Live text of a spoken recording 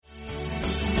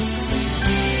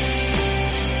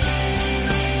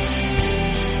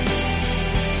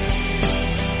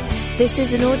This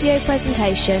is an audio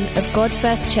presentation of God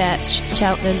First Church,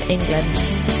 Cheltenham, England.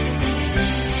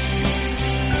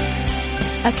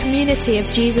 A community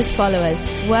of Jesus followers,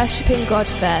 worshipping God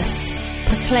first,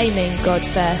 proclaiming God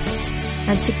first,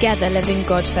 and together living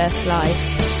God first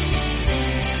lives.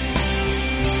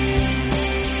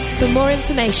 For more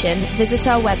information, visit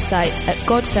our website at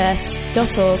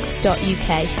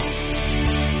godfirst.org.uk.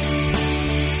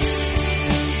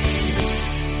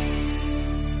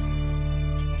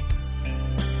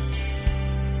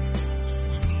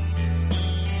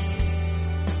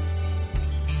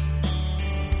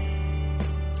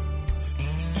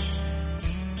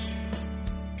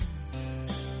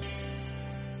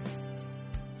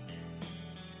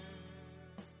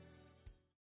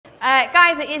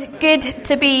 Guys, it is good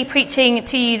to be preaching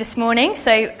to you this morning.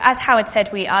 So, as Howard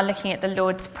said, we are looking at the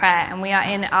Lord's Prayer, and we are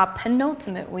in our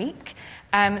penultimate week.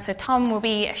 So Tom will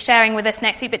be sharing with us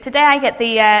next week, but today I get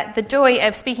the joy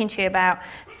of speaking to you about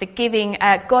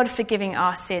God forgiving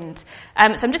our sins.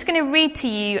 So I'm just going to read to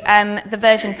you the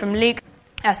version from Luke.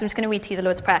 So I'm just going to read to you the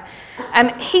Lord's Prayer.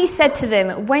 He said to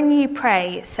them, "When you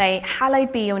pray, say,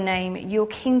 'Hallowed be your name, your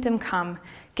kingdom come.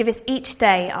 Give us each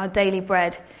day our daily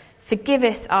bread. Forgive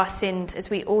us our sins as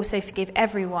we also forgive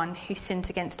everyone who sins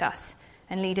against us.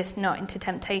 And lead us not into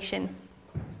temptation.'"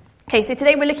 Okay, so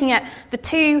today we're looking at the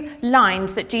two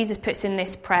lines that Jesus puts in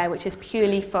this prayer, which is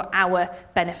purely for our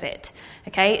benefit.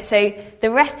 Okay, so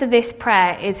the rest of this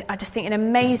prayer is, I just think, an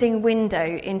amazing window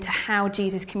into how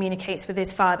Jesus communicates with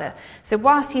his Father. So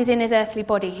whilst he's in his earthly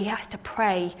body, he has to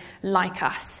pray like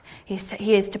us.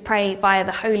 He is to pray via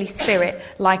the Holy Spirit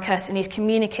like us, and he's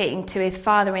communicating to his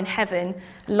Father in heaven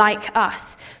like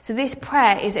us. So this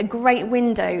prayer is a great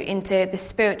window into the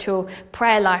spiritual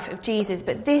prayer life of Jesus.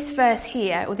 But this verse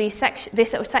here, or this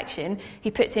little section,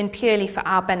 he puts in purely for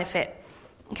our benefit.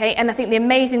 Okay, and I think the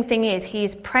amazing thing is he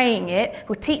is praying it,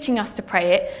 or teaching us to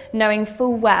pray it, knowing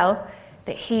full well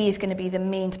that he is going to be the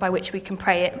means by which we can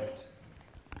pray it.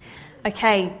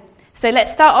 Okay, so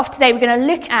let's start off today. We're going to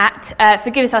look at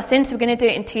forgive us our sins. So we're going to do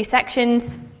it in two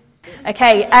sections.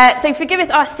 Okay, so forgive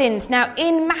us our sins. Now,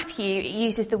 in Matthew, it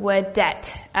uses the word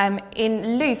debt.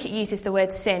 In Luke, it uses the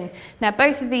word sin. Now,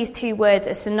 both of these two words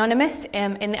are synonymous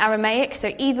in the Aramaic,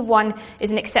 so either one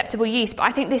is an acceptable use. But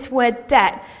I think this word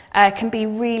debt can be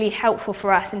really helpful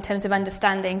for us in terms of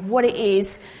understanding what it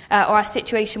is or our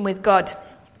situation with God.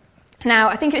 Now,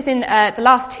 I think it was in the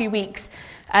last 2 weeks,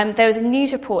 there was a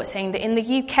news report saying that in the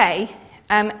UK,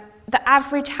 the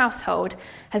average household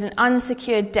has an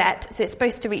unsecured debt, so it's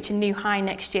supposed to reach a new high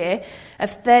next year,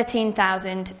 of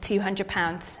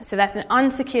 £13,200. So that's an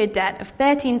unsecured debt of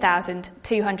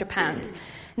 £13,200.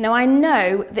 Now, I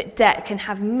know that debt can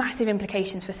have massive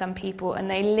implications for some people, and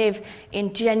they live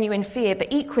in genuine fear,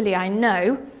 but equally I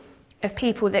know of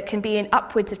people that can be in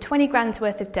upwards of 20 grand's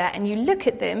worth of debt, and you look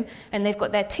at them and they've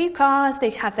got their 2 cars, they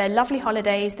have their lovely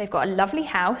holidays, they've got a lovely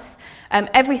house,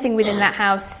 everything within that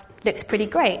house looks pretty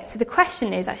great. So the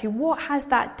question is actually, what has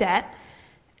that debt,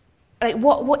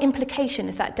 what implication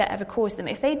has that debt ever caused them?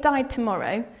 If they died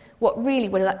tomorrow, what really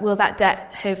will that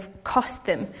debt have cost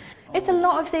them? It's a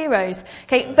lot of zeros.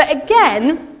 Okay, but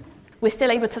again, we're still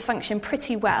able to function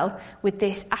pretty well with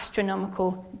this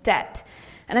astronomical debt.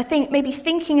 And I think maybe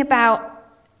thinking about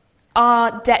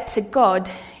our debt to God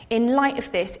in light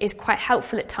of this is quite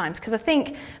helpful at times, because I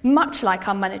think much like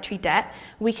our monetary debt,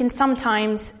 we can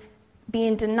sometimes be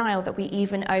in denial that we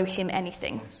even owe him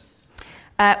anything.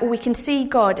 Or we can see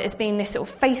God as being this sort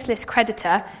of faceless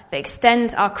creditor that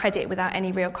extends our credit without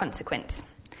any real consequence.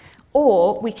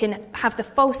 Or we can have the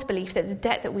false belief that the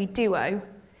debt that we do owe,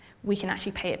 we can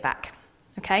actually pay it back.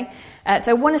 Okay?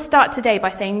 So I want to start today by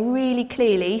saying really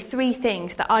clearly 3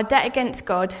 things: that our debt against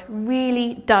God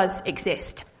really does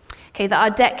exist. Okay, that our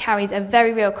debt carries a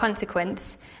very real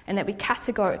consequence, and that we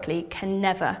categorically can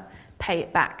never pay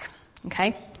it back.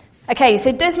 Okay,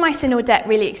 so does my sin or debt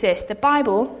really exist? The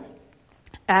Bible,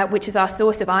 which is our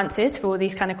source of answers for all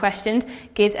these kind of questions,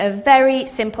 gives a very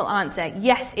simple answer.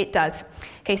 Yes, it does.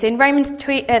 Okay, so in Romans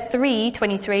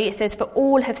 3:23, it says, "For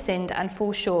all have sinned and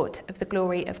fall short of the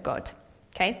glory of God."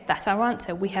 Okay, that's our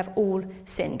answer. We have all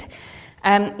sinned.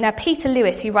 Now, Peter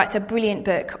Lewis, who writes a brilliant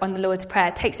book on the Lord's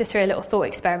Prayer, takes us through a little thought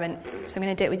experiment. So I'm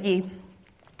going to do it with you.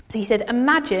 So he said,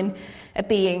 imagine a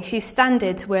being whose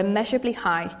standards were immeasurably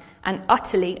high and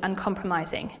utterly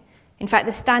uncompromising. In fact,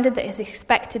 the standard that is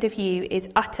expected of you is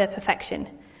utter perfection.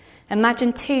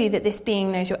 Imagine, too, that this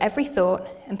being knows your every thought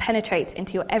and penetrates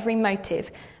into your every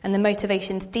motive, and the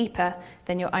motivation's deeper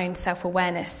than your own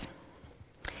self-awareness.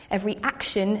 Every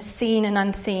action, seen and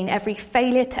unseen, every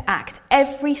failure to act,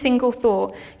 every single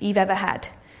thought you've ever had.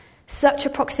 Such a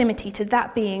proximity to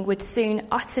that being would soon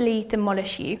utterly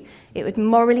demolish you. It would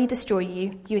morally destroy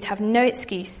you. You would have no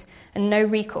excuse and no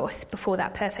recourse before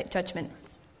that perfect judgment.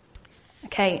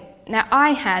 Okay, now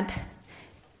I had,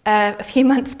 a few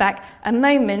months back, a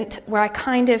moment where I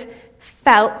kind of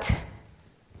felt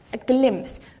a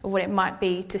glimpse of what it might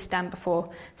be to stand before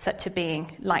such a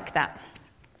being like that.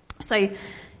 So,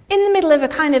 in the middle of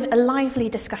a lively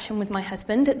discussion with my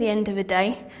husband at the end of a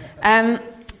day,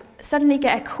 suddenly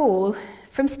get a call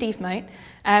from Steve Moat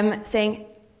saying,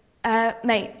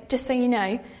 mate, just so you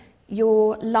know,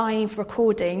 you're live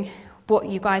recording what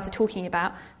you guys are talking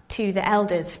about to the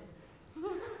elders.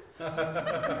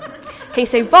 Okay,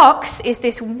 so Vox is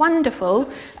this wonderful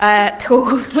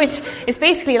tool, which is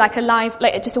basically like a live,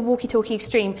 just a walkie-talkie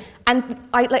stream. And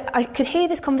I could hear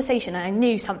this conversation, and I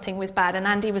knew something was bad. And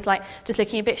Andy was just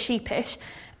looking a bit sheepish.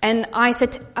 And I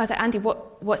was like, Andy,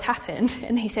 what's happened?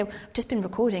 And he said, I've just been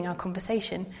recording our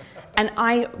conversation. And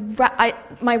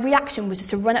my reaction was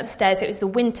just to run up the stairs. It was the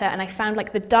winter, and I found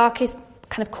the darkest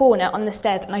kind of corner on the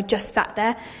stairs, and I just sat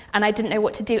there, and I didn't know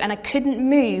what to do, and I couldn't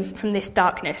move from this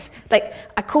darkness.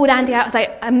 I called Andy out,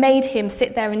 I made him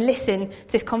sit there and listen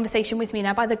to this conversation with me.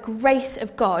 Now, by the grace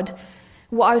of God,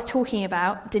 what I was talking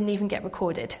about didn't even get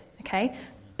recorded, okay?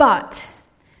 But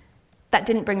that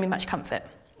didn't bring me much comfort,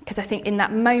 because I think in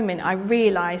that moment I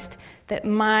realised that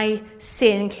my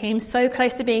sin came so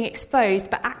close to being exposed,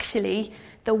 but actually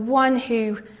the one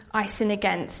who I sin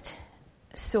against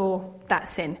saw that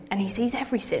sin, and he sees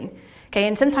every sin. Okay,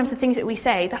 and sometimes the things that we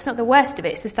say, that's not the worst of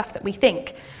it, it's the stuff that we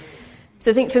think.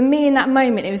 So I think for me in that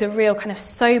moment, it was a real kind of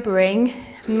sobering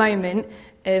moment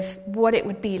of what it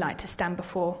would be like to stand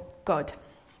before God.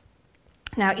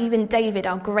 Now, even David,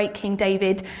 our great King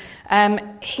David,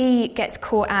 he gets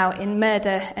caught out in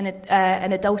murder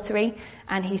and adultery,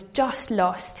 and he's just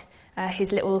lost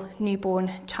his little newborn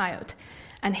child.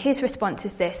 And his response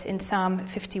is this in Psalm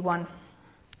 51.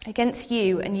 Against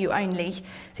you and you only, so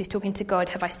he's talking to God,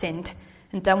 have I sinned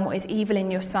and done what is evil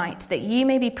in your sight, that you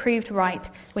may be proved right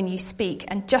when you speak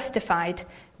and justified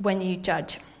when you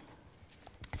judge.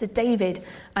 So David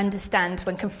understands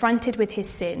when confronted with his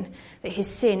sin, that his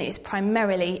sin is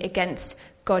primarily against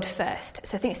God first.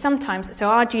 So I think sometimes,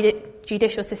 our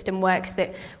judicial system works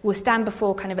that we'll stand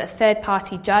before kind of a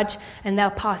third-party judge and they'll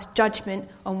pass judgment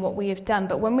on what we have done.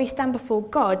 But when we stand before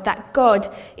God, that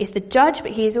God is the judge,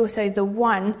 but he is also the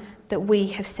one that we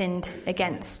have sinned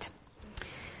against.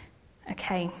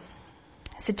 Okay.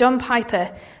 So John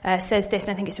Piper says this,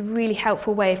 and I think it's a really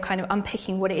helpful way of kind of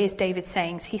unpicking what it is David's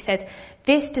saying. So he says,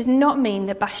 this does not mean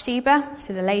that Bathsheba,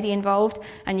 so the lady involved,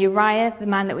 and Uriah, the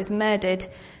man that was murdered,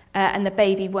 and the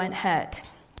baby weren't hurt.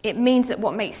 It means that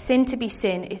what makes sin to be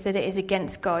sin is that it is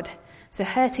against God. So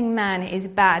hurting man is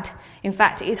bad. In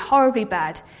fact, it is horribly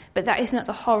bad, but that is not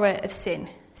the horror of sin.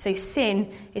 So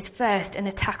sin is first an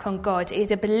attack on God. It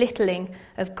is a belittling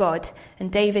of God.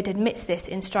 And David admits this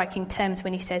in striking terms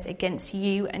when he says, against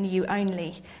you and you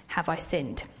only have I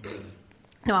sinned.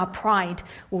 Now, our pride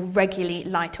will regularly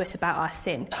lie to us about our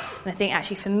sin. And I think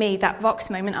actually for me, that Vox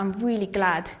moment, I'm really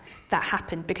glad that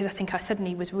happened, because I think I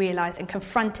suddenly was realised and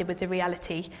confronted with the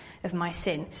reality of my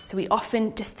sin. So we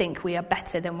often just think we are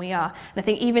better than we are. And I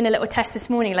think even a little test this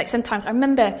morning, sometimes I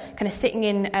remember kind of sitting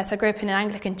in, so I grew up in an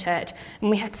Anglican church, and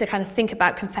we had to kind of think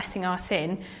about confessing our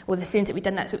sin, or the sins that we'd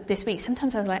done this week.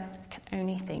 Sometimes I was like, I can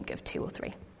only think of 2 or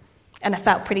 3. And I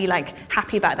felt pretty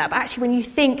happy about that. But actually when you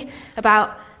think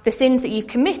about the sins that you've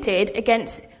committed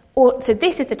against, so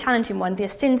this is the challenging one, the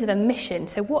sins of omission.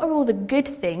 So what are all the good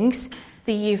things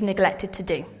that you've neglected to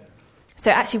do? So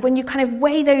actually, when you kind of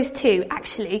weigh those two,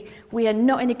 actually, we are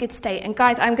not in a good state. And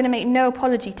guys, I'm going to make no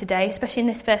apology today, especially in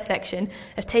this first section,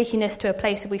 of taking us to a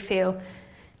place where we feel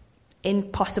in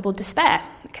possible despair,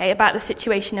 okay, about the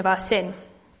situation of our sin.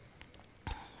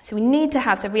 So we need to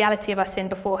have the reality of our sin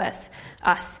before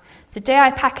us. So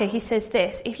J.I. Packer, he says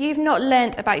this, if you've not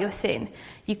learnt about your sin,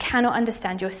 you cannot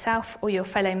understand yourself or your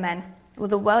fellow men, or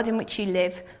the world in which you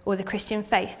live, or the Christian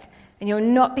faith. And you'll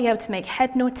not be able to make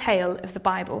head nor tail of the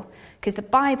Bible, because the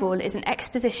Bible is an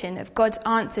exposition of God's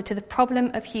answer to the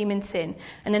problem of human sin.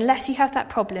 And unless you have that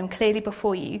problem clearly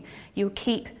before you, you'll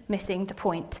keep missing the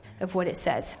point of what it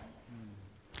says.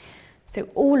 So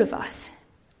all of us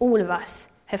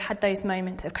have had those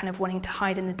moments of kind of wanting to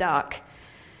hide in the dark.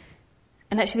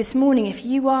 And actually this morning, if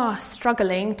you are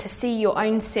struggling to see your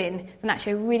own sin, then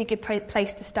actually a really good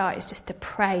place to start is just to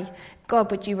pray, God,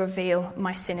 would you reveal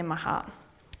my sin in my heart?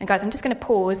 And guys, I'm just going to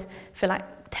pause for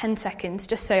 10 seconds,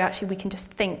 just so actually we can just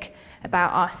think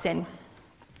about our sin.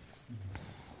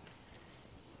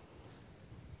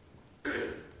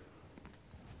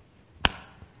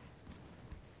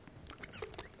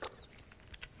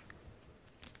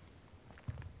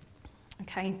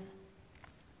 Okay.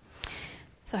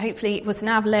 So hopefully,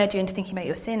 now I've lured you into thinking about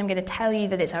your sin, I'm going to tell you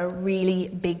that it's a really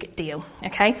big deal,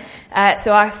 okay?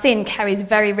 So our sin carries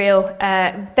very real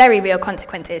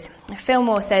consequences.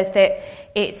 Fillmore says that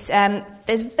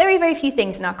there's very, very few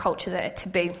things in our culture that are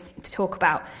taboo to talk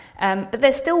about. But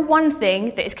there's still one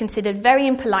thing that is considered very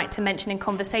impolite to mention in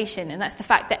conversation, and that's the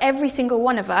fact that every single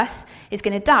one of us is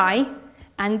going to die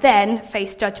and then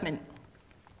face judgment.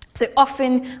 So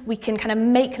often we can kind of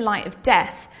make light of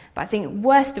death, but I think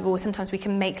worst of all, sometimes we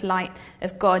can make light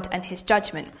of God and his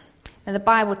judgment. Now the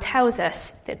Bible tells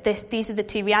us that these are the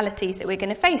two realities that we're going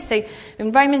to face. So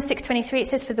in Romans 6:23 it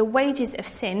says, "For the wages of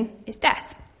sin is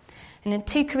death." And in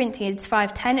 2 Corinthians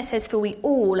 5:10 it says, "For we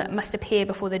all must appear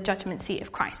before the judgment seat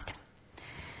of Christ."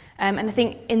 And I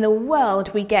think in the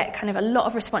world we get kind of a lot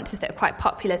of responses that are quite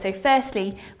popular. So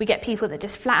firstly, we get people that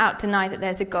just flat out deny that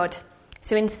there's a God.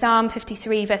 So in Psalm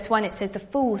 53 verse 1 it says, "The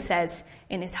fool says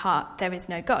in his heart, there is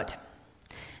no God."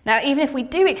 Now even if we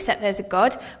do accept there's a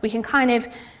God, we can kind of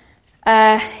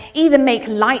either make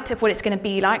light of what it's going to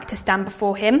be like to stand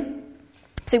before him.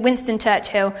 So Winston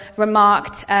Churchill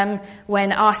remarked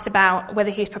when asked about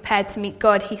whether he was prepared to meet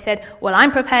God, he said, "Well,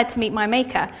 I'm prepared to meet my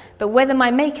maker, but whether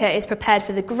my maker is prepared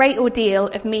for the great ordeal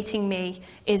of meeting me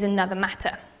is another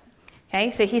matter." Okay,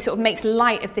 so he sort of makes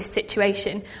light of this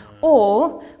situation.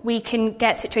 Or we can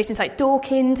get situations like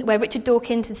Dawkins, where Richard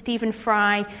Dawkins and Stephen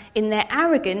Fry, in their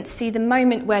arrogance, see the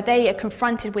moment where they are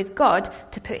confronted with God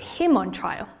to put him on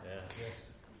trial.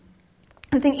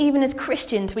 I think even as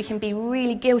Christians, we can be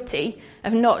really guilty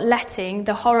of not letting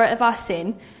the horror of our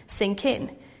sin sink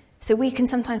in. So we can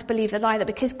sometimes believe the lie that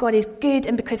because God is good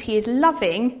and because he is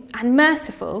loving and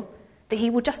merciful, that he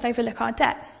will just overlook our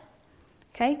debt.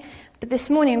 Okay? But this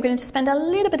morning I'm going to spend a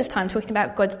little bit of time talking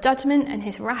about God's judgment and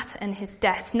his wrath and his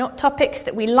death. Not topics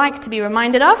that we like to be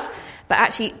reminded of, but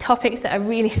actually topics that are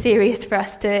really serious for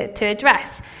us to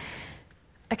address.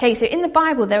 Okay, so in the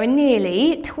Bible there are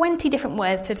nearly 20 different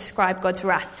words to describe God's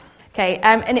wrath. Okay,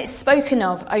 and it's spoken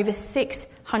of over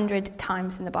 600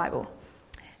 times in the Bible.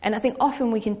 And I think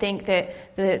often we can think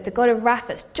that the God of wrath,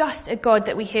 that's just a God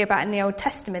that we hear about in the Old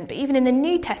Testament. But even in the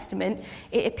New Testament,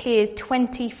 it appears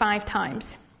 25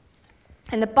 times.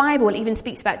 And the Bible even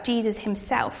speaks about Jesus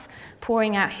himself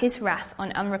pouring out his wrath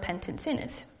on unrepentant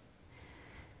sinners.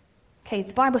 Okay,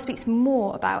 the Bible speaks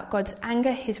more about God's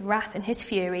anger, his wrath, and his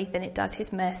fury than it does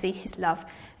his mercy, his love,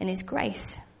 and his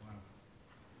grace.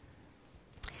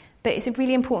 But it's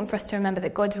really important for us to remember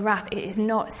that God's wrath, it is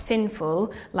not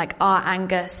sinful like our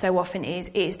anger so often is.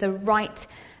 It is the right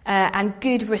and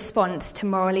good response to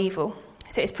moral evil.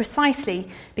 So it's precisely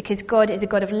because God is a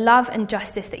God of love and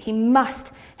justice that he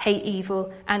must hate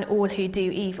evil and all who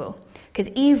do evil. Because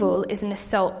evil is an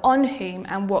assault on whom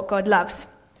and what God loves.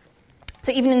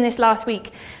 So even in this last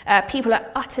week, people are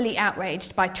utterly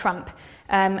outraged by Trump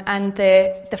and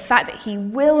the fact that he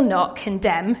will not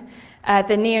condemn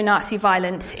the neo-Nazi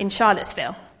violence in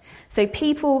Charlottesville. So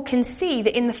people can see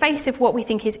that in the face of what we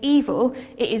think is evil,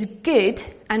 it is good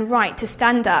and right to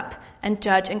stand up and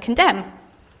judge and condemn.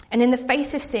 And in the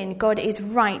face of sin, God is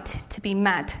right to be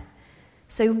mad.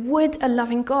 So would a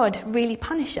loving God really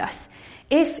punish us?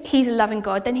 If he's a loving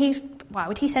God, then why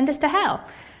would he send us to hell?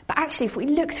 But actually, if we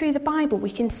look through the Bible,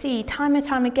 we can see time and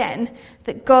time again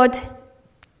that God,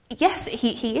 yes,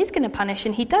 he is going to punish,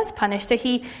 and he does punish. So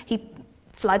he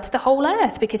floods the whole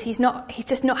earth because he's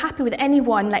just not happy with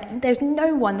anyone. Like, there's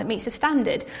no one that meets the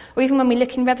standard. Or even when we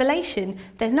look in Revelation,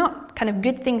 there's not kind of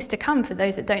good things to come for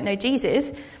those that don't know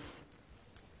Jesus.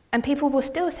 And people will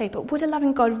still say, but would a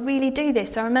loving God really do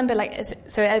this? So I remember,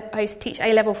 I used to teach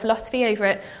A-level philosophy over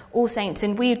at All Saints,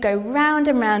 and we'd go round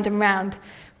and round and round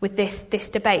with this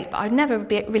debate. But I'd never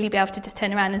really be able to just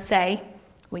turn around and say,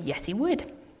 well, yes, he would.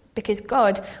 Because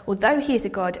God, although he is a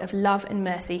God of love and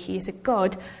mercy, he is a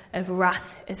God of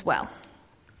wrath as well.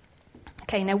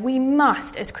 Okay, now we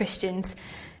must, as Christians,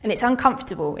 and it's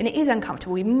uncomfortable, and it is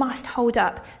uncomfortable, we must hold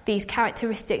up these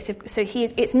characteristics.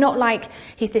 It's not like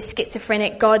he's this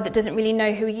schizophrenic God that doesn't really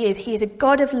know who he is. He is a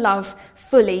God of love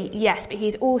fully, yes, but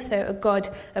he's also a God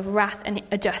of wrath and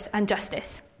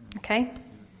justice. Okay?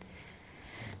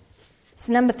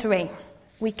 So number 3,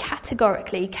 we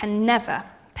categorically can never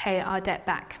pay our debt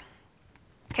back.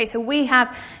 Okay, so we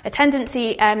have a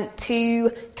tendency to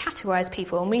categorise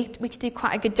people, and we could do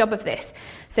quite a good job of this.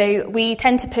 So we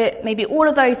tend to put maybe all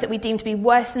of those that we deem to be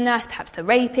worse than us, perhaps the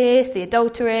rapists, the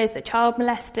adulterers, the child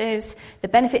molesters, the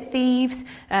benefit thieves,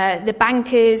 the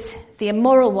bankers, the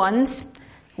immoral ones,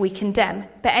 we condemn.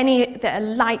 But any that are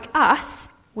like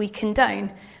us, we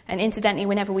condone. And incidentally,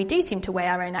 whenever we do seem to weigh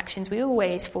our own actions, we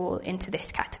always fall into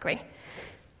this category.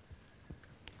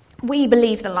 we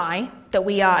believe the lie that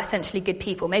we are essentially good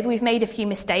people. Maybe we've made a few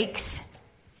mistakes,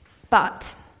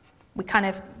 but we kind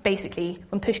of basically,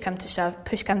 when push comes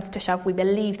to shove, we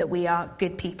believe that we are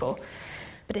good people.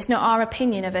 But it's not our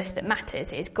opinion of us that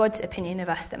matters. It is God's opinion of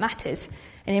us that matters.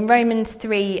 And in Romans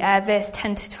 3, verse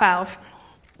 10 to 12,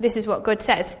 this is what God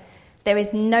says. There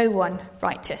is no one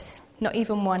righteous, not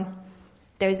even one.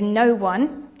 There is no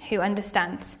one who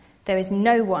understands. There is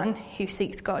no one who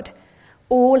seeks God.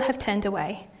 All have turned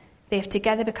away. They have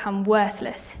together become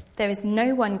worthless. There is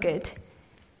no one good,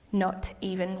 not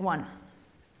even one.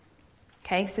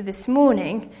 Okay, so this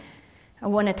morning, I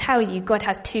want to tell you God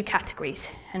has two categories,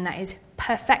 and that is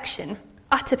perfection,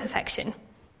 utter perfection.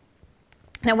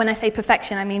 Now, when I say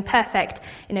perfection, I mean perfect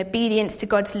in obedience to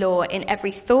God's law in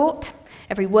every thought,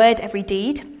 every word, every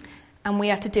deed. And we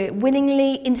have to do it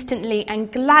willingly, instantly,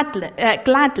 and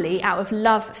gladly out of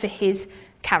love for his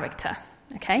character.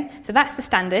 Okay, so that's the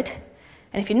standard.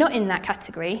 And if you're not in that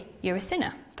category, you're a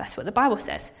sinner. That's what the Bible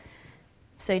says.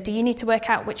 So do you need to work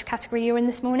out which category you're in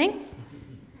this morning?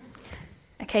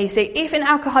 Okay, so if an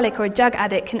alcoholic or a drug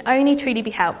addict can only truly be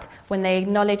helped when they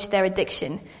acknowledge their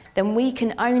addiction, then we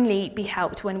can only be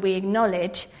helped when we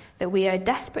acknowledge that we are a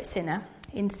desperate sinner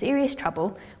in serious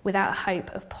trouble without a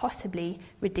hope of possibly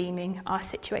redeeming our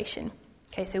situation.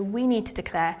 Okay, so we need to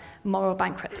declare moral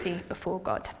bankruptcy before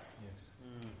God. Yes.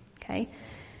 Okay.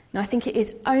 Now, I think it is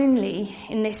only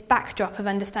in this backdrop of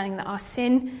understanding that our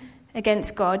sin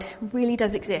against God really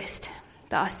does exist,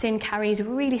 that our sin carries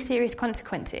really serious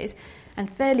consequences, and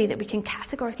thirdly, that we can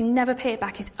categorically never pay it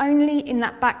back. It's only in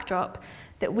that backdrop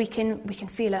that we can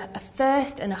feel a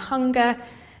thirst and a hunger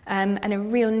and a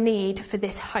real need for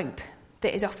this hope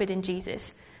that is offered in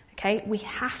Jesus. Okay, we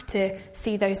have to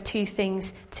see those two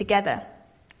things together.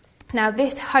 Now,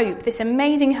 this hope, this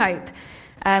amazing hope,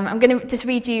 I'm going to just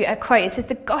read you a quote. It says,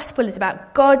 "The gospel is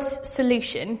about God's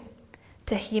solution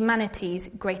to humanity's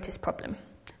greatest problem."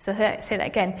 So I'll say that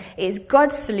again. It is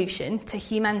God's solution to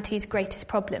humanity's greatest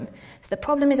problem. So the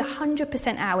problem is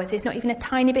 100% ours. It's not even a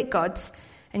tiny bit God's,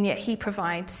 and yet he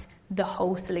provides the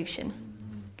whole solution.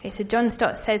 Okay, so John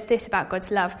Stott says this about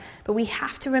God's love, but we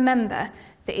have to remember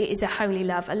that it is a holy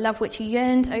love, a love which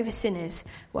yearns over sinners,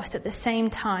 whilst at the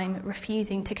same time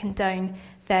refusing to condone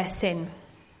their sin.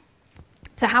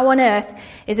 So how on earth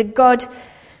is a God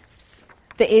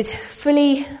that is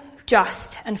fully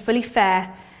just and fully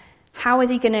fair, how is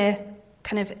he going to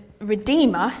kind of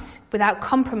redeem us without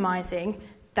compromising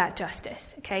that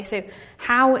justice? Okay, so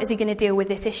how is he going to deal with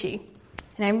this issue?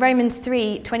 Now in Romans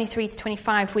 3, 23 to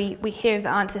 25, we hear the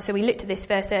answer. So we looked at this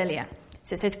verse earlier.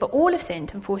 So it says, "For all have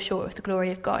sinned and fall short of the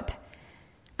glory of God,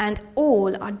 and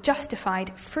all are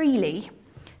justified freely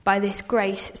by this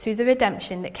grace through the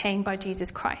redemption that came by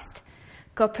Jesus Christ.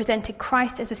 God presented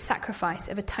Christ as a sacrifice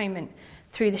of atonement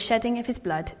through the shedding of his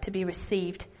blood to be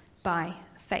received by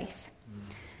faith."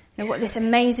 Now, what this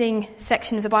amazing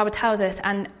section of the Bible tells us,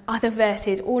 and other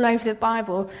verses all over the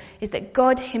Bible, is that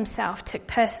God himself took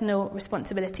personal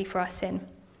responsibility for our sin.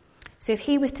 So if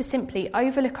he was to simply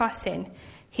overlook our sin,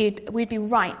 we'd be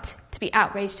right to be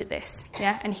outraged at this,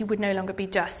 yeah, and he would no longer be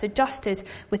just. So just as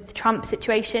with the Trump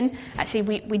situation,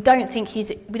 actually we don't think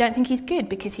he's good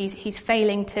because he's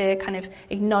failing to kind of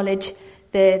acknowledge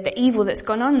the evil that's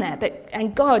gone on there.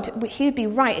 And God, he'd be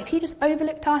right if he just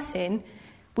overlooked our sin.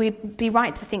 We'd be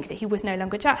right to think that he was no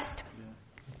longer just.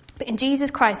 But in Jesus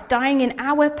Christ dying in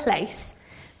our place,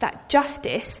 that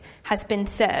justice has been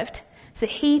served. So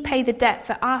he paid the debt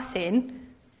for our sin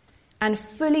and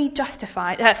fully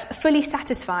satisfied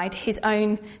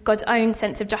God's own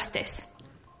sense of justice.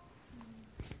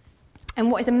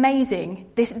 And what is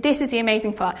amazing, this is the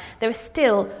amazing part, there are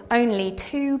still only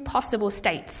two possible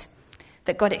states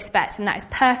that God expects, and that is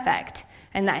perfect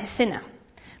and that is sinner.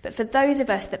 But for those of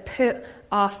us that put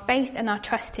our faith and our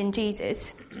trust in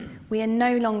Jesus, we are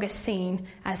no longer seen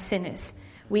as sinners.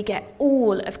 We get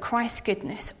all of Christ's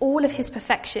goodness, all of his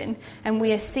perfection, and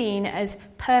we are seen as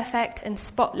perfect and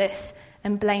spotless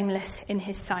and blameless in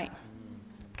his sight.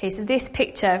 Okay, so this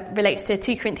picture relates to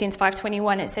 2 Corinthians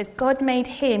 5:21. It says, "God made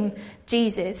him,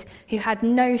 Jesus, who had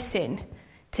no sin,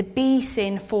 to be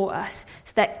sin for us,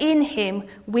 so that in him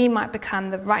we might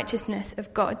become the righteousness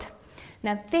of God."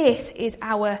 Now, this is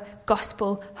our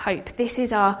gospel hope. This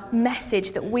is our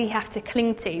message that we have to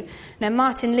cling to. Now,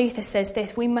 Martin Luther says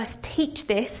this: "We must teach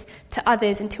this to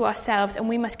others and to ourselves, and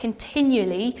we must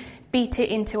continually beat it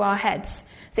into our heads."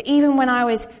 So even when I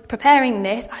was preparing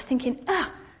this, I was thinking,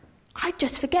 I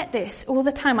just forget this all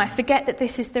the time. I forget that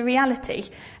this is the reality.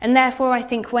 And therefore, I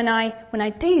think when I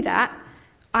do that,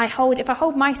 if I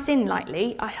hold my sin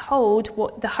lightly, I hold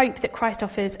the hope that Christ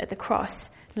offers at the cross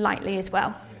lightly as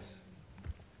well.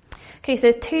 Okay, so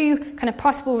there's two kind of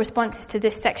possible responses to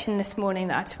this section this morning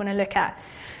that I just want to look at.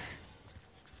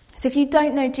 So if you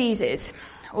don't know Jesus,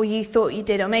 or you thought you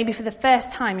did, or maybe for the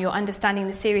first time you're understanding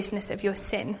the seriousness of your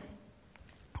sin,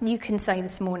 you can say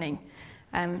this morning,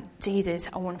 Jesus,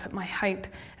 I want to put my hope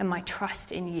and my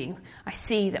trust in you. I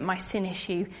see that my sin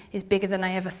issue is bigger than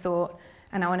I ever thought,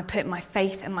 and I want to put my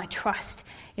faith and my trust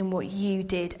in what you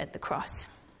did at the cross.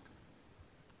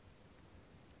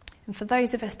 And for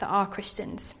those of us that are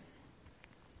Christians,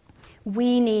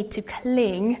 we need to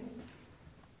cling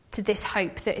to this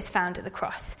hope that is found at the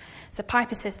cross. So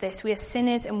Piper says this: we are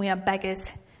sinners and we are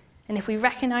beggars. And if we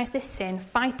recognise this sin,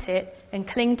 fight it, and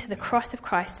cling to the cross of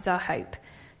Christ as our hope,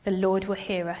 the Lord will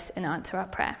hear us and answer our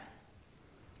prayer.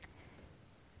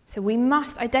 So we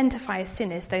must identify as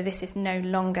sinners, though this is no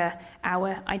longer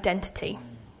our identity.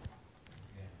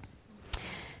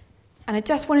 And I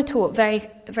just want to talk very,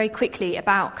 very quickly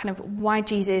about kind of why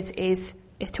Jesus is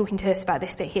talking to us about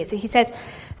this bit here. So he says,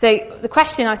 so the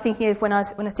question I was thinking of when I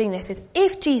was doing this is,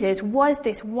 if Jesus was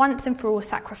this once and for all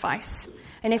sacrifice,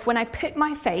 and if when I put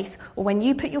my faith, or when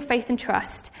you put your faith and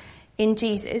trust in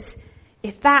Jesus,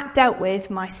 if that dealt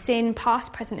with my sin,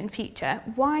 past, present and future,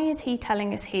 why is he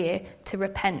telling us here to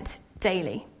repent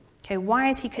daily? Okay, why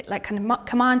is he kind of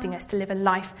commanding us to live a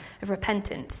life of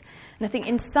repentance? And I think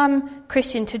in some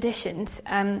Christian traditions,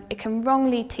 it can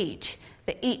wrongly teach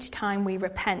that each time we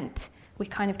repent, we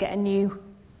kind of get a new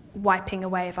wiping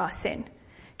away of our sin.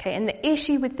 Okay, and the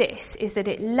issue with this is that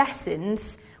it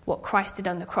lessens what Christ did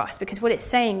on the cross, because what it's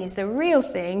saying is the real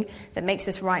thing that makes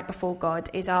us right before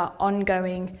God is our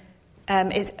ongoing,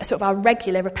 is sort of our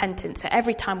regular repentance. So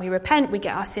every time we repent, we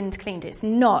get our sins cleaned. It's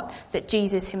not that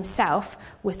Jesus himself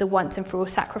was the once and for all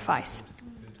sacrifice.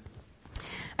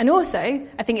 And also,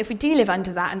 I think if we do live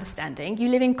under that understanding, you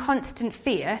live in constant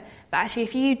fear that actually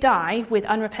if you die with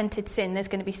unrepented sin, there's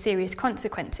going to be serious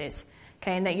consequences,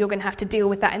 okay, and that you're going to have to deal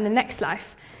with that in the next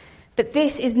life. But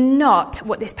this is not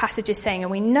what this passage is saying, and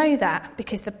we know that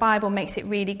because the Bible makes it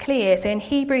really clear. So in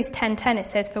Hebrews 10:10 it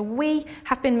says, "For we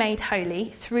have been made holy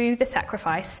through the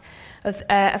sacrifice of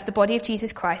the body of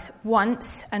Jesus Christ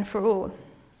once and for all."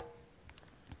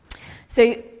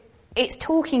 So it's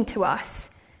talking to us.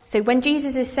 So when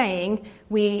Jesus is saying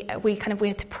we have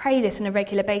to pray this on a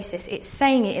regular basis, it's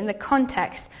saying it in the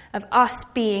context of us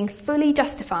being fully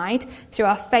justified through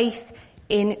our faith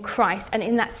in Christ and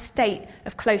in that state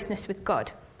of closeness with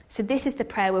God. So this is the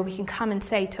prayer where we can come and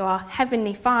say to our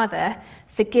Heavenly Father,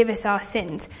 forgive us our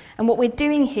sins. And what we're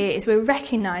doing here is we're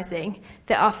recognising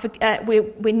that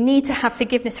we need to have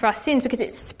forgiveness for our sins because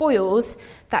it spoils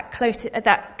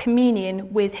that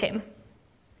communion with him.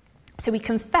 So we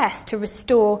confess to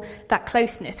restore that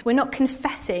closeness. We're not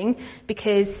confessing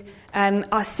because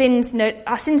our sins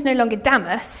no longer damn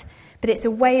us, but it's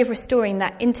a way of restoring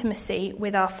that intimacy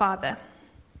with our Father.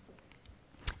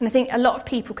 And I think a lot of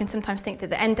people can sometimes think that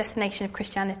the end destination of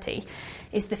Christianity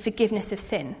is the forgiveness of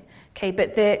sin. Okay,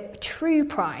 but the true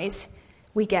prize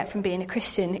we get from being a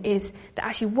Christian is that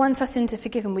actually once our sins are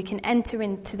forgiven, we can enter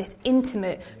into this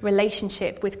intimate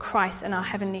relationship with Christ and our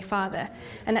Heavenly Father.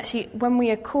 And actually, when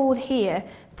we are called here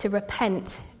to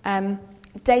repent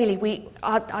daily,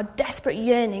 our desperate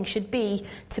yearning should be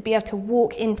to be able to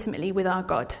walk intimately with our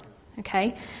God.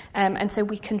 Okay, and so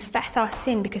we confess our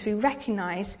sin because we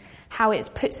recognise how it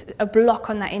puts a block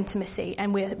on that intimacy,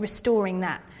 and we're restoring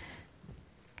that.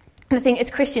 And I think as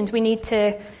Christians, we need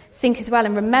to think as well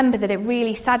and remember that it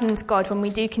really saddens God when we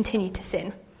do continue to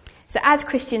sin. So as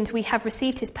Christians, we have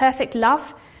received his perfect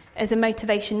love as a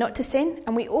motivation not to sin,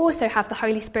 and we also have the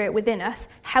Holy Spirit within us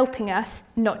helping us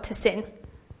not to sin.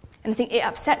 And I think it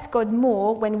upsets God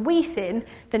more when we sin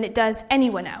than it does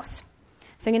anyone else.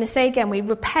 So I'm going to say again, we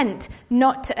repent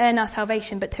not to earn our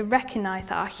salvation, but to recognise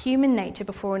that our human nature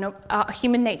before an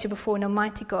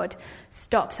almighty God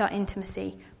stops our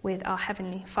intimacy with our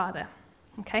Heavenly Father.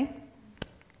 Okay?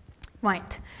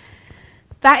 Right.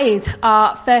 That is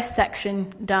our first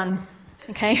section done.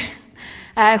 Okay?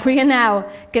 We are now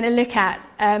going to look at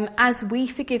as we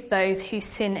forgive those who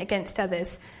sin against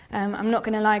others. I'm not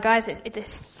going to lie, guys,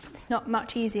 it's not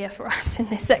much easier for us in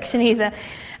this section either.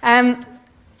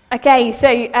 Okay, so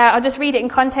I'll just read it in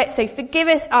context. So forgive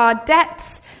us our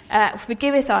debts,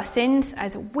 forgive us our sins,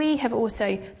 as we have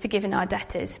also forgiven our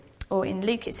debtors. Or in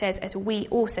Luke it says, as we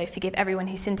also forgive everyone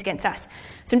who sins against us.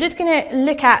 So I'm just going to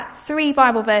look at 3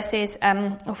 Bible verses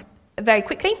very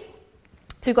quickly.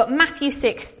 So we've got Matthew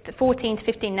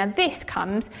 6:14-15. Now this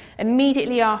comes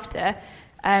immediately after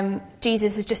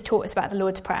Jesus has just taught us about the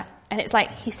Lord's Prayer. And it's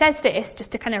like he says this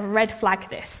just to kind of red flag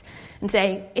this and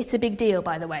say, it's a big deal,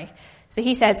 by the way. So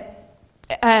he says,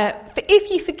 For if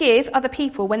you forgive other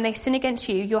people when they sin against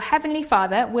you, your heavenly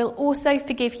Father will also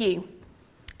forgive you.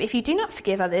 But if you do not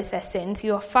forgive others their sins,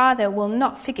 your Father will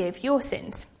not forgive your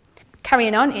sins.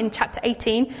 Carrying on in chapter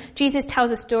 18, Jesus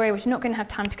tells a story, which we're not going to have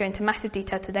time to go into massive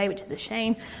detail today, which is a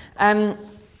shame, of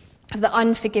the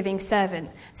unforgiving servant.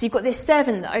 So you've got this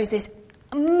servant that owes this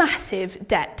massive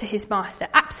debt to his master,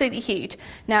 absolutely huge.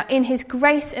 Now, in his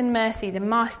grace and mercy, the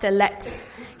master lets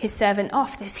his servant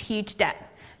off this huge debt.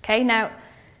 Okay, now,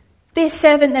 this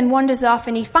servant then wanders off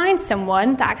and he finds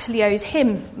someone that actually owes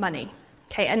him money.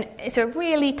 Okay, and it's a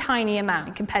really tiny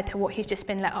amount compared to what he's just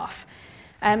been let off.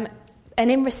 And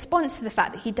in response to the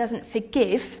fact that he doesn't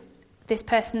forgive this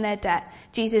person their debt,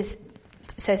 Jesus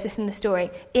says this in the story.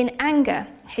 In anger,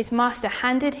 his master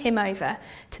handed him over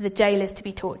to the jailers to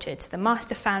be tortured. So the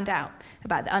master found out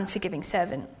about the unforgiving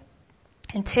servant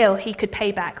until he could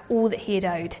pay back all that he had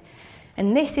owed.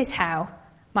 And this is how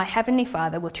my heavenly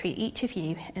Father will treat each of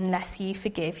you unless you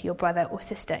forgive your brother or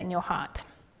sister in your heart.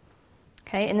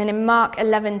 Okay, and then in Mark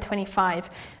 11:25,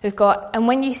 we've got, and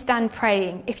when you stand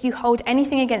praying, if you hold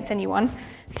anything against anyone,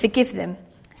 forgive them,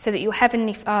 so that your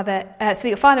heavenly Father, so that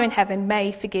your Father in heaven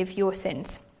may forgive your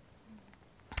sins.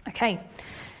 Okay,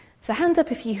 so hands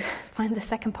up if you find the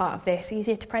second part of this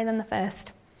easier to pray than the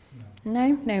first.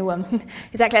 No one.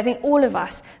 Exactly. I think all of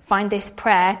us find this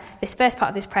prayer, this first part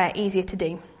of this prayer, easier to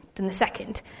do than the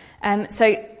second. And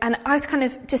I was kind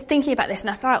of just thinking about this, and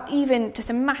I thought even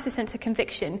just a massive sense of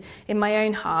conviction in my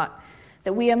own heart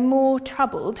that we are more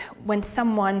troubled when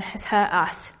someone has hurt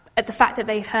us at the fact that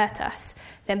they've hurt us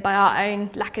than by our own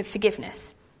lack of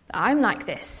forgiveness. I'm like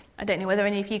this. I don't know whether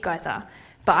any of you guys are,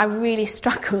 but I really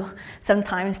struggle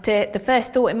sometimes the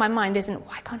first thought in my mind isn't,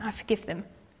 why can't I forgive them?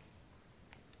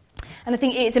 And I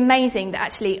think it's amazing that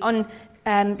actually on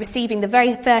receiving the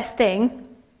very first thing,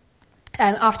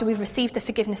 after we've received the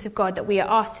forgiveness of God, that we are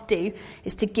asked to do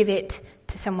is to give it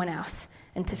to someone else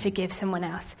and to forgive someone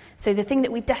else. So the thing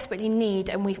that we desperately need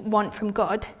and we want from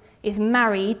God is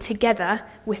married together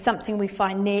with something we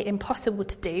find near impossible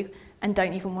to do and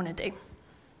don't even want to do.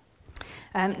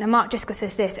 Now Mark Driscoll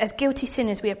says this: as guilty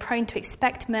sinners we are prone to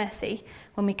expect mercy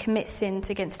when we commit sins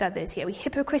against others, yet we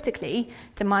hypocritically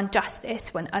demand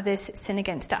justice when others sin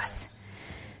against us.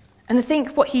 And I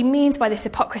think what he means by this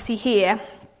hypocrisy here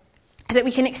is that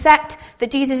we can accept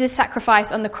that Jesus'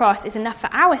 sacrifice on the cross is enough for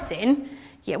our sin,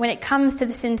 yet when it comes to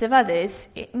the sins of others,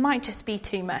 it might just be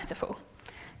too merciful.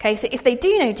 Okay, so if they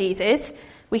do know Jesus,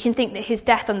 we can think that his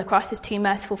death on the cross is too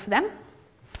merciful for them.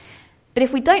 But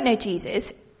if we don't know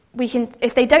Jesus,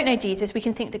 if they don't know Jesus, we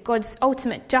can think that God's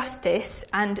ultimate justice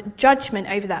and judgment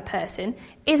over that person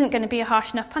isn't going to be a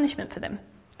harsh enough punishment for them.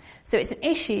 So it's an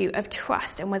issue of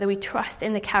trust and whether we trust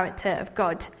in the character of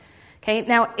God. Okay,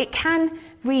 now it can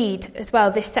read as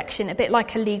well, this section, a bit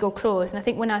like a legal clause. And I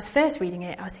think when I was first reading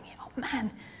it, I was thinking, oh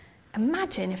man,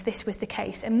 imagine if this was the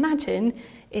case. Imagine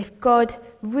if God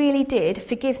really did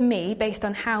forgive me based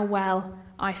on how well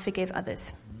I forgive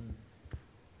others.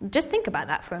 Just think about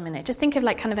that for a minute. Just think of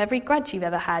like kind of every grudge you've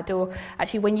ever had, or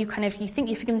actually when you think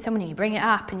you've forgiven someone and you bring it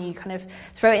up and you kind of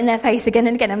throw it in their face again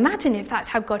and again. Imagine if that's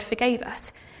how God forgave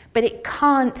us. But it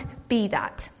can't be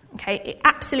that. Okay, it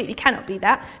absolutely cannot be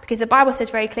that, because the Bible says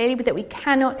very clearly that we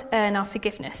cannot earn our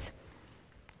forgiveness.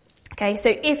 Okay, so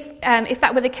if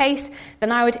that were the case,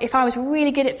 then if I was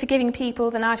really good at forgiving people,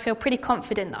 then I'd feel pretty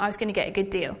confident that I was going to get a good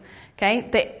deal. Okay,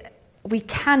 but we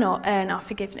cannot earn our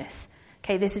forgiveness.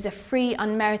 Okay, this is a free,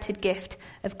 unmerited gift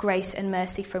of grace and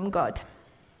mercy from God.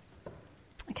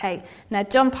 Okay, now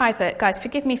John Piper, guys,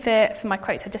 forgive me for my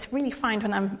quotes. I just really find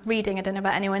when I'm reading, I don't know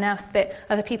about anyone else, that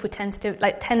other people tend to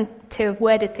have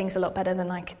worded things a lot better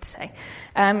than I could say.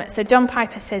 So John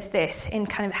Piper says this in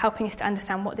kind of helping us to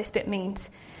understand what this bit means.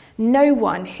 No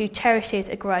one who cherishes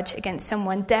a grudge against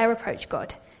someone dare approach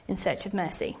God in search of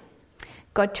mercy.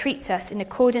 God treats us in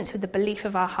accordance with the belief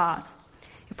of our heart.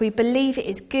 If we believe it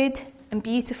is good and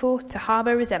beautiful to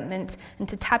harbour resentment and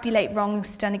to tabulate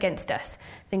wrongs done against us,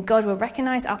 then God will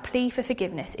recognise our plea for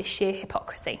forgiveness is sheer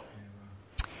hypocrisy.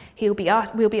 We'll be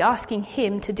asking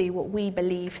him to do what we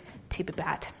believe to be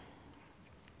bad.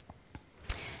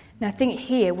 Now I think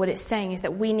here what it's saying is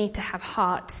that we need to have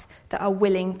hearts that are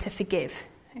willing to forgive.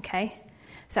 Okay?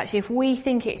 So actually if we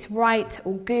think it's right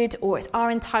or good or it's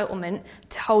our entitlement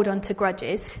to hold on to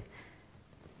grudges,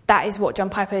 that is what John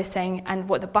Piper is saying and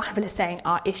what the Bible is saying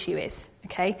our issue is,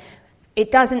 okay? It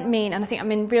doesn't mean, and I think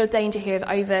I'm in real danger here of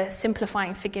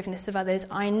oversimplifying forgiveness of others.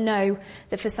 I know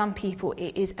that for some people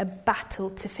it is a battle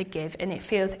to forgive, and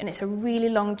it's a really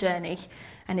long journey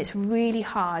and it's really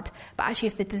hard. But actually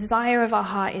if the desire of our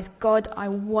heart is, God, I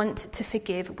want to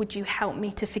forgive, would you help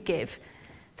me to forgive?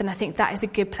 then I think that is a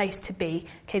good place to be.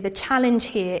 Okay, the challenge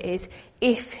here is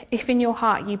if in your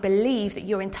heart you believe that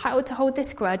you're entitled to hold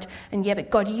this grudge, and yeah, but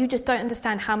God, you just don't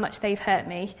understand how much they've hurt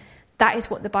me, that is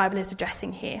what the Bible is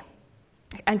addressing here.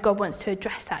 And God wants to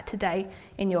address that today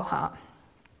in your heart.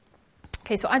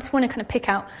 Okay, so I just want to kind of pick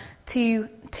out two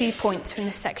points from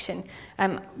this section.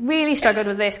 Really struggled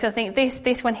with this because I think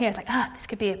this one here is like, this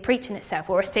could be a preach in itself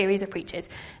or a series of preachers.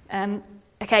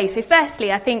 Okay, so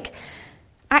firstly, I think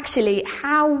actually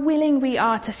how willing we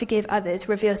are to forgive others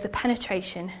reveals the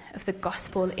penetration of the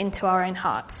gospel into our own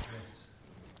hearts.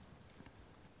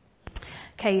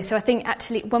 Okay, so I think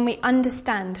actually when we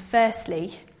understand,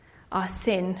 firstly, our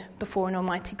sin before an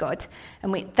almighty God,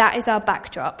 and that is our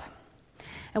backdrop,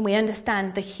 and we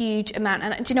understand the huge amount,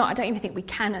 and do you know what, I don't even think we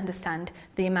can understand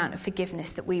the amount of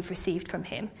forgiveness that we've received from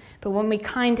him. But when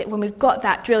we've got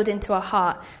that drilled into our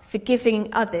heart,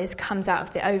 forgiving others comes out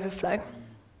of the overflow.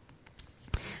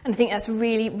 And I think that's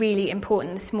really, really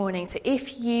important this morning. So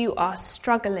if you are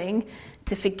struggling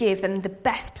to forgive, then the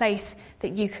best place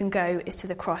that you can go is to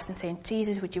the cross and say,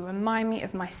 Jesus, would you remind me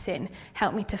of my sin?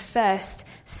 Help me to first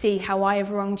see how I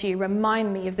have wronged you.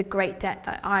 Remind me of the great debt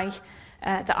that I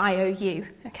owe you.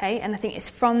 Okay? And I think it's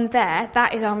from there,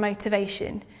 that is our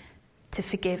motivation to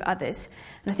forgive others.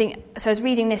 And I think, so I was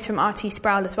reading this from R.T.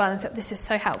 Sproul as well, and I thought this is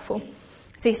so helpful.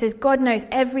 So he says, God knows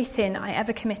every sin I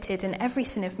ever committed and every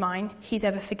sin of mine he's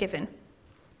ever forgiven.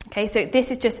 Okay, so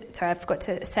this is just, sorry, I forgot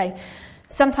to say,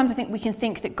 sometimes I think we can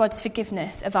think that God's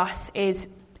forgiveness of us is,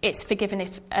 it's forgive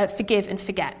and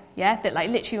forget, yeah? That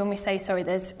like literally when we say sorry,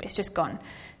 it's just gone.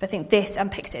 But I think this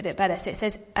unpicks it a bit better. So it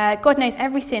says, God knows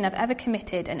every sin I've ever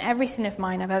committed and every sin of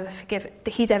mine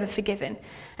he's ever forgiven.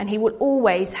 And he will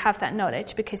always have that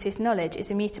knowledge because his knowledge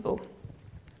is immutable.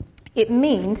 It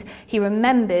means he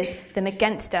remembers them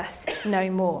against us no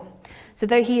more. So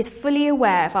though he is fully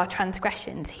aware of our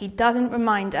transgressions, he doesn't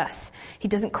remind us. He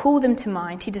doesn't call them to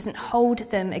mind. He doesn't hold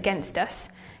them against us.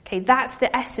 Okay, that's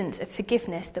the essence of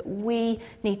forgiveness that we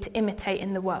need to imitate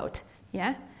in the world.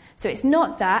 Yeah? So it's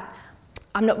not that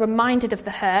I'm not reminded of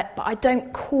the hurt, but I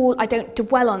don't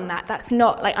dwell on that. That's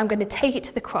not like I'm going to take it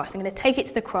to the cross. I'm going to take it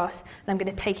to the cross, and I'm going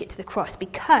to take it to the cross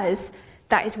because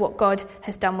that is what God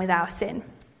has done with our sin.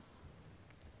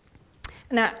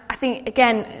 Now, I think,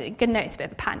 again, good notice a bit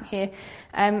of a pattern here,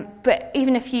 but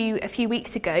even a few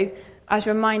weeks ago, I was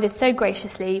reminded so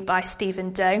graciously by Steve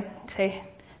and Joe. So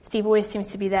Steve always seems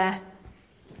to be there,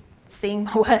 seeing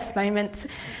my worst moments.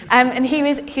 And he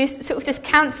was sort of just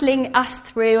counselling us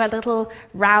through a little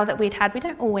row that we'd had. We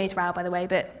don't always row, by the way,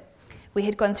 but we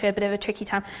had gone through a bit of a tricky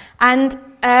time. And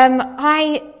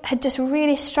I had just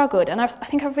really struggled, and I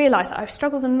think I've realised that I've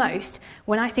struggled the most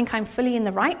when I think I'm fully in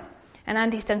the right, and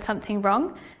Andy's done something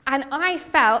wrong. And I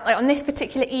felt like on this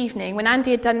particular evening, when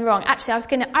Andy had done wrong, actually I was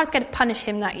going to punish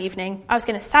him that evening. I was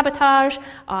going to sabotage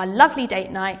our lovely date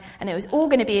night, and it was all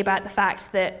going to be about the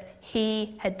fact that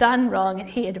he had done wrong and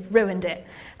he had ruined it.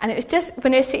 And it was just,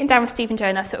 when I was sitting down with Steve and Joe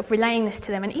and I was sort of relaying this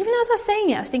to them, and even as I was saying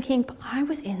it, I was thinking, but I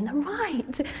was in the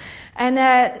right.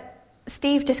 And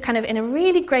Steve just kind of, in a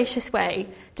really gracious way,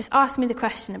 just asked me the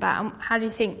question about, how do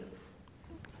you think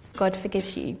God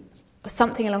forgives you? Or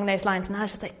something along those lines. And I was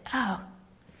just like, oh,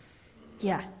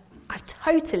 yeah, I've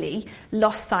totally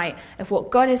lost sight of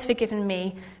what God has forgiven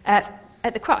me at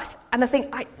the cross. And I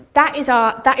think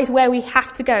that is where we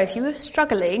have to go. If you are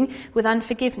struggling with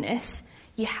unforgiveness,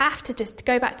 you have to just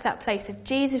go back to that place of,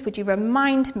 Jesus, would you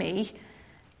remind me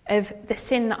of the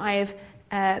sin that I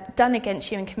have done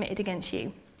against you and committed against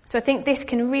you? So I think this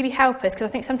can really help us, because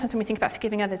I think sometimes when we think about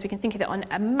forgiving others, we can think of it on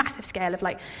a massive scale of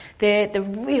like the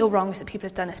real wrongs that people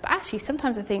have done us. But actually,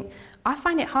 sometimes I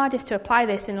find it hardest to apply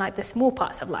this in like the small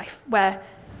parts of life, where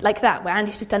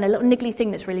Andy's just done a little niggly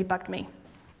thing that's really bugged me.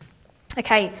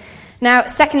 Okay, now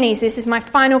secondly, so this is my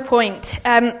final point.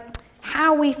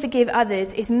 How we forgive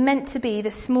others is meant to be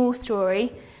the small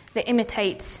story that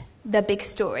imitates the big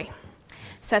story.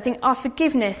 So I think our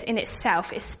forgiveness in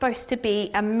itself is supposed to be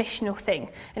a missional thing,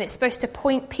 and it's supposed to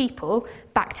point people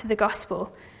back to the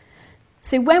gospel.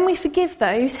 So when we forgive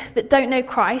those that don't know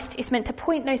Christ, it's meant to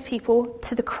point those people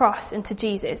to the cross and to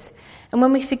Jesus. And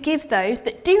when we forgive those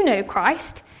that do know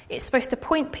Christ, it's supposed to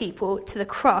point people to the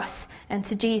cross and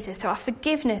to Jesus. So our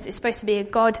forgiveness is supposed to be a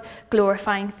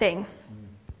God-glorifying thing.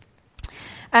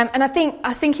 And I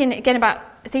was thinking again about,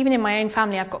 it's even in my own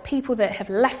family, I've got people that have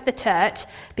left the church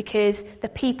because the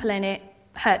people in it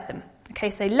hurt them.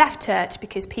 Okay, so they left church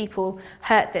because people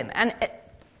hurt them. And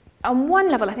on one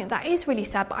level, I think that is really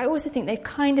sad, but I also think they've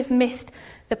kind of missed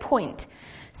the point.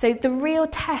 So the real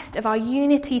test of our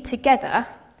unity together,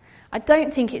 I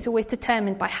don't think it's always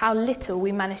determined by how little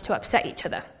we manage to upset each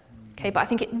other. Okay, but I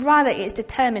think it is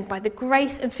determined by the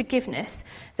grace and forgiveness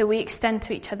that we extend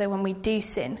to each other when we do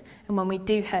sin and when we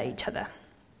do hurt each other.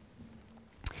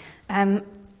 And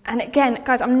again,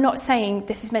 guys, I'm not saying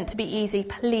this is meant to be easy.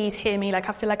 Please hear me. I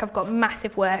feel like I've got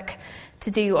massive work to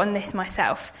do on this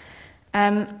myself.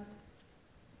 But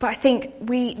I think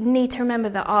we need to remember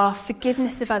that our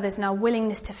forgiveness of others and our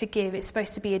willingness to forgive is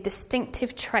supposed to be a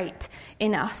distinctive trait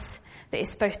in us that is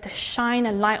supposed to shine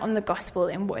a light on the gospel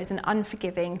in what is an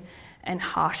unforgiving and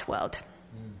harsh world.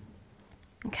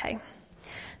 Okay.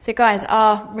 So guys,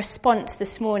 our response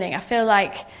this morning, I feel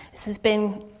like this has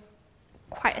been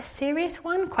quite a serious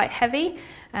one, quite heavy.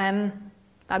 I'm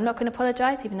not going to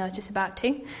apologise, even though I was just about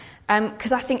to.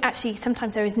 Because I think actually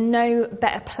sometimes there is no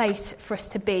better place for us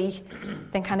to be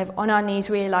than kind of on our knees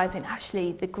realising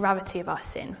actually the gravity of our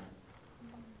sin.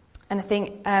 And I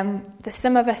think there's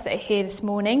some of us that are here this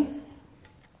morning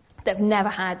that have never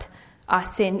had our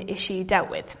sin issue dealt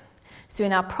with. So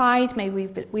in our pride, maybe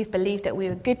we've believed that we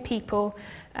were good people,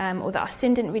 or that our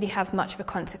sin didn't really have much of a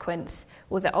consequence,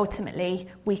 or that ultimately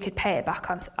we could pay it back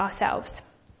ourselves.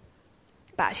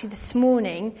 But actually this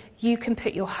morning, you can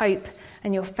put your hope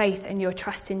and your faith and your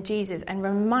trust in Jesus and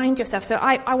remind yourself. So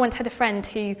I once had a friend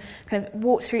who kind of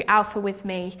walked through Alpha with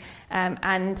me,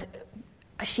 and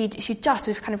she just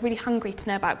was kind of really hungry to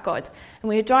know about God. And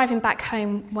we were driving back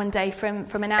home one day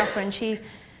from an Alpha, and she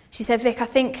said,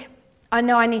 Vic, I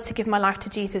know I need to give my life to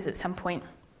Jesus at some point,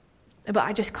 but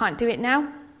I just can't do it now.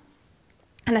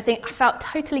 And I think I felt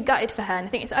totally gutted for her. And I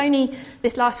think it's only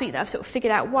this last week that I've sort of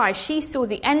figured out why. She saw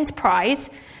the end prize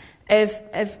of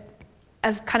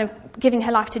kind of giving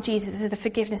her life to Jesus as the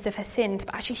forgiveness of her sins,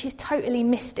 but actually she's totally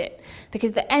missed it,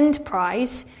 because the end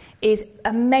prize is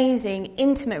amazing,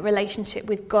 intimate relationship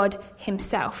with God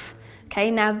himself. Okay,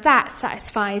 now that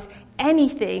satisfies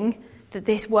anything that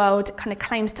this world kind of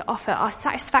claims to offer. Our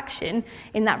satisfaction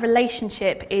in that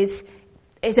relationship is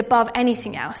above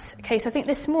anything else. Okay, so I think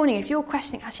this morning, if you're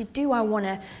questioning, actually, do I want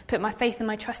to put my faith and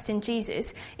my trust in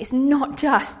Jesus? It's not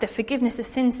just the forgiveness of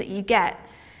sins that you get.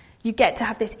 You get to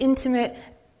have this intimate,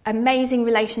 amazing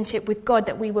relationship with God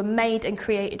that we were made and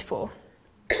created for.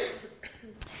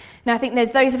 Now, I think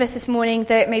there's those of us this morning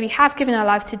that maybe have given our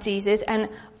lives to Jesus, and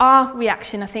our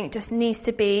reaction, I think, just needs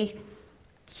to be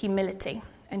humility.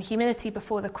 And humility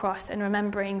before the cross, and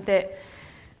remembering that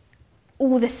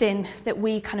all the sin that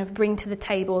we kind of bring to the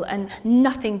table, and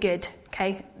nothing good,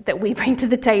 okay, that we bring to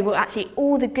the table, actually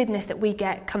all the goodness that we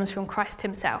get comes from Christ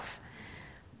himself.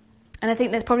 And I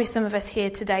think there's probably some of us here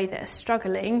today that are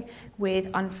struggling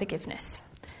with unforgiveness.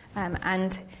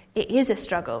 And it is a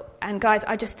struggle. And guys,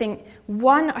 I just think,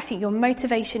 I think your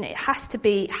motivation, it has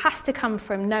to come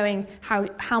from knowing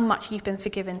how much you've been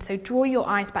forgiven. So draw your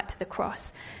eyes back to the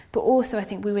cross. But also, I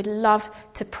think we would love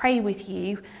to pray with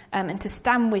you and to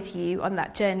stand with you on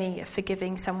that journey of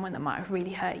forgiving someone that might have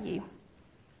really hurt you.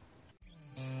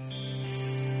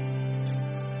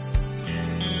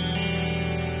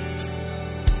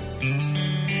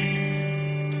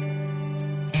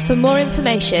 For more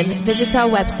information, visit our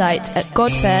website at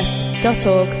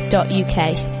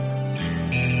godfirst.org.uk.